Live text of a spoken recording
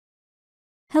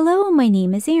Hello, my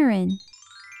name is Erin.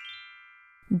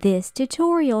 This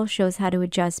tutorial shows how to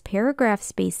adjust paragraph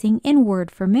spacing in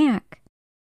Word for Mac.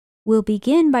 We'll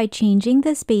begin by changing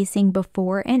the spacing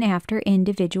before and after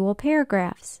individual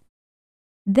paragraphs.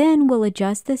 Then we'll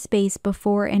adjust the space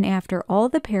before and after all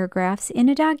the paragraphs in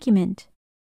a document.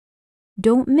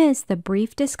 Don't miss the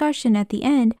brief discussion at the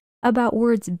end about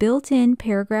Word's built-in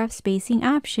paragraph spacing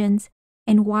options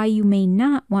and why you may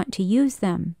not want to use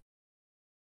them.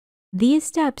 These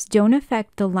steps don't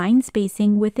affect the line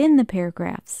spacing within the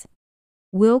paragraphs.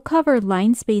 We'll cover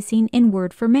line spacing in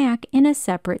Word for Mac in a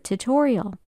separate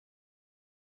tutorial.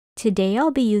 Today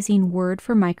I'll be using Word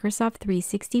for Microsoft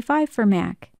 365 for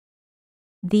Mac.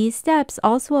 These steps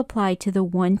also apply to the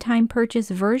one-time purchase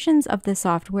versions of the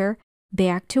software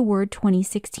back to Word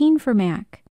 2016 for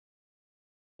Mac.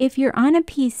 If you're on a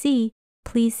PC,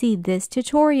 please see this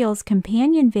tutorial's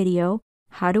companion video,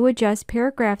 How to Adjust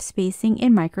Paragraph Spacing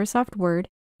in Microsoft Word,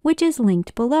 which is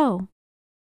linked below.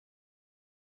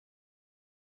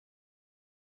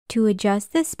 To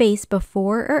adjust the space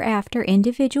before or after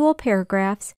individual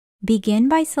paragraphs, begin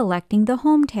by selecting the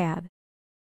Home tab.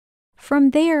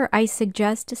 From there, I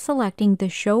suggest selecting the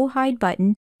Show Hide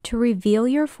button to reveal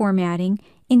your formatting,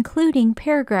 including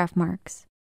paragraph marks.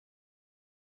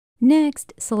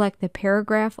 Next, select the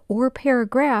paragraph or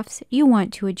paragraphs you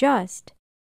want to adjust,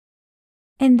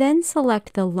 and then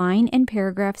select the Line and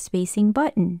Paragraph Spacing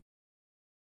button,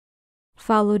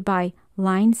 followed by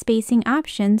Line Spacing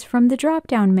Options from the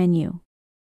drop-down menu.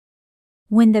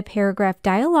 When the paragraph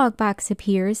dialog box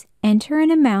appears, enter an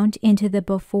amount into the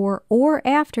Before or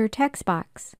After text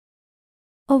box.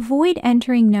 Avoid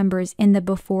entering numbers in the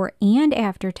Before and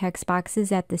After text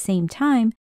boxes at the same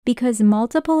time because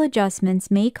multiple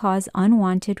adjustments may cause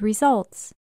unwanted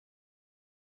results.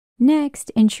 Next,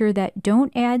 ensure that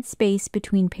Don't Add Space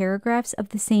Between Paragraphs of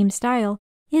the Same Style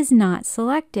is not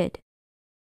selected.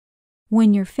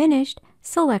 When you're finished,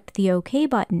 select the OK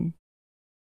button.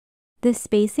 The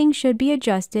spacing should be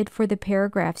adjusted for the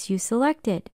paragraphs you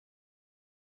selected.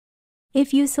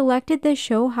 If you selected the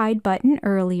Show Hide button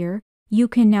earlier, you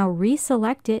can now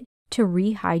reselect it to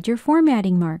re-hide your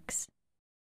formatting marks.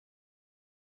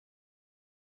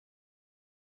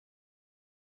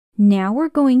 Now we're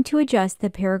going to adjust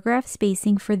the paragraph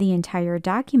spacing for the entire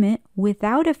document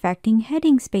without affecting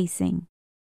heading spacing.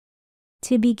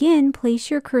 To begin, place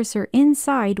your cursor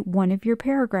inside one of your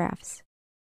paragraphs.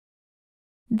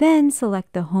 Then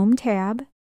select the Home tab,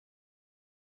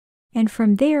 and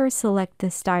from there select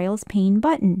the Styles pane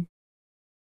button.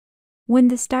 When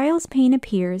the Styles pane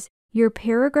appears, your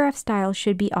paragraph style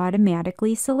should be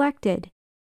automatically selected.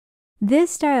 This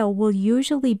style will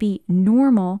usually be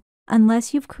normal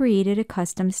unless you've created a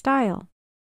custom style.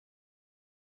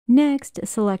 Next,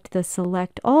 select the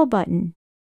Select All button.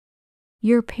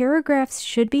 Your paragraphs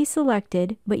should be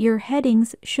selected, but your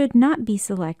headings should not be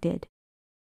selected.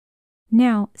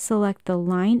 Now, select the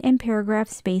Line and Paragraph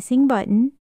Spacing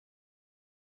button,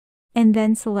 and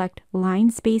then select Line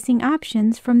Spacing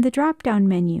Options from the drop-down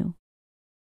menu.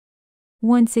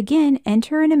 Once again,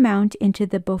 enter an amount into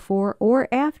the Before or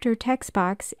After text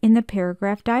box in the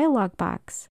paragraph dialog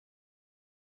box.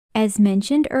 As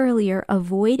mentioned earlier,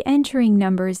 avoid entering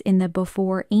numbers in the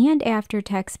Before and After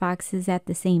text boxes at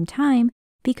the same time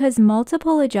because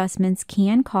multiple adjustments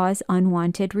can cause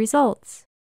unwanted results.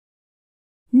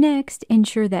 Next,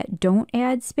 ensure that Don't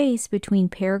Add Space Between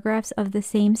Paragraphs of the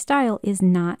Same Style is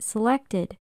not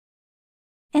selected,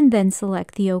 and then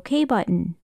select the OK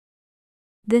button.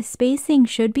 The spacing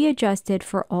should be adjusted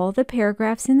for all the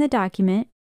paragraphs in the document,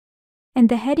 and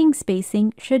the heading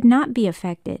spacing should not be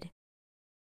affected.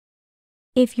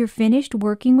 If you're finished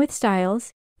working with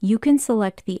styles, you can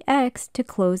select the X to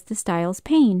close the Styles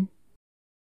pane.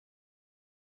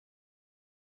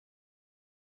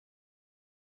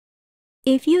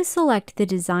 If you select the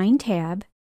Design tab,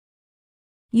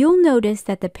 you'll notice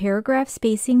that the paragraph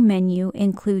spacing menu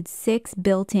includes 6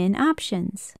 built-in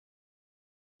options.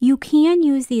 You can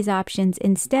use these options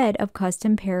instead of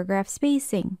custom paragraph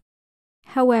spacing.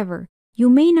 However, you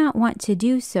may not want to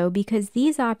do so because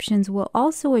these options will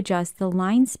also adjust the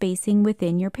line spacing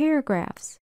within your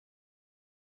paragraphs.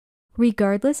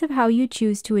 Regardless of how you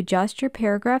choose to adjust your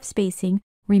paragraph spacing,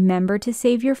 remember to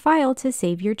save your file to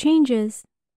save your changes.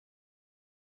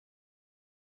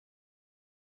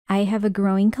 I have a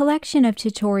growing collection of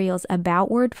tutorials about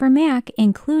Word for Mac,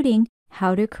 including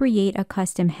how to create a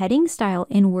custom heading style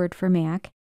in Word for Mac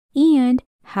and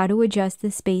how to adjust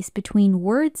the space between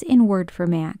words in Word for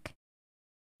Mac.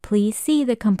 Please see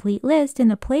the complete list in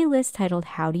the playlist titled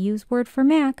How to Use Word for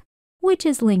Mac, which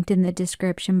is linked in the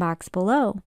description box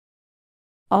below.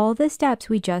 All the steps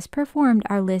we just performed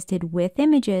are listed with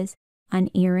images on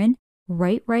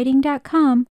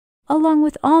ErinWriteWriting.com, along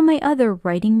with all my other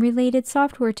writing-related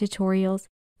software tutorials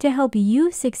to help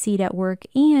you succeed at work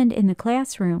and in the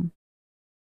classroom.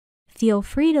 Feel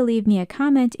free to leave me a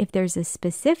comment if there's a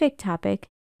specific topic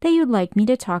that you'd like me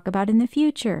to talk about in the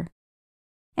future.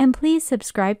 And please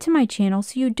subscribe to my channel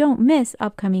so you don't miss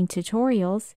upcoming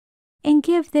tutorials, and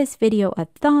give this video a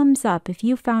thumbs up if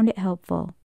you found it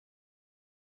helpful.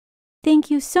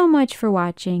 Thank you so much for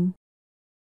watching.